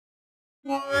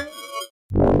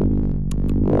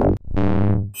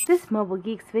This Mobile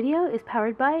Geeks video is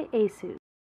powered by ASUS.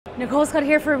 Nicole Scott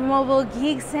here for Mobile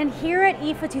Geeks, and here at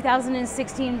IFA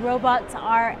 2016, robots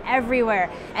are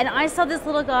everywhere. And I saw this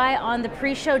little guy on the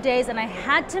pre-show days, and I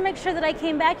had to make sure that I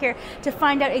came back here to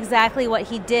find out exactly what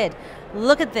he did.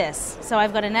 Look at this. So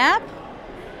I've got an app.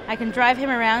 I can drive him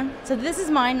around. So this is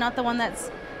mine, not the one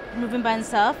that's moving by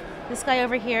himself. This guy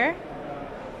over here.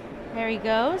 There he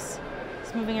goes.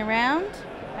 He's moving around.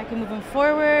 I can move him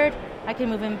forward. I can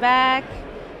move him back.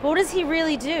 But what does he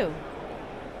really do?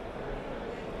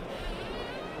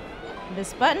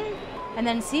 This button, and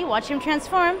then see, watch him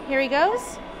transform. Here he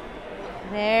goes.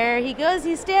 There he goes.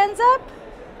 He stands up,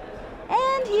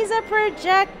 and he's a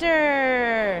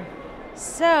projector.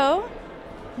 So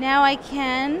now I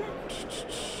can,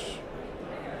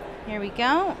 here we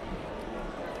go,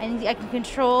 and I can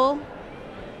control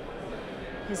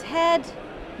his head.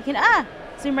 You can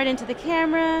zoom right into the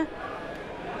camera.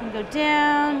 You can go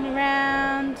down,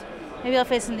 around. Maybe I'll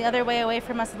face him the other way, away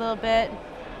from us a little bit.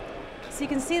 So you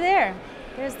can see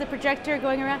there's the projector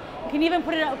going around. You can even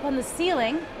put it up on the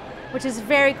ceiling, which is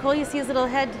very cool. You see his little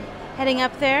head heading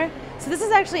up there. So this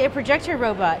is actually a projector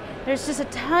robot. There's just a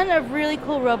ton of really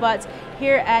cool robots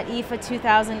here at IFA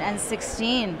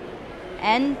 2016.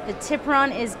 And the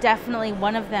Tipron is definitely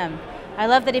one of them. I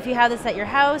love that if you have this at your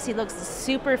house, he looks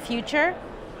super future.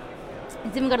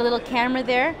 It's even got a little camera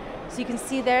there, so you can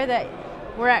see there that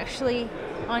we're actually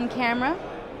on camera.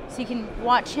 So you can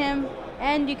watch him,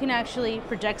 and you can actually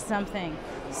project something.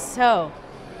 So,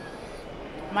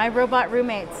 my robot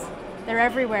roommates, they're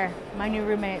everywhere, my new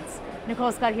roommates.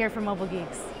 Nicole Scott here for Mobile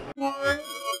Geeks.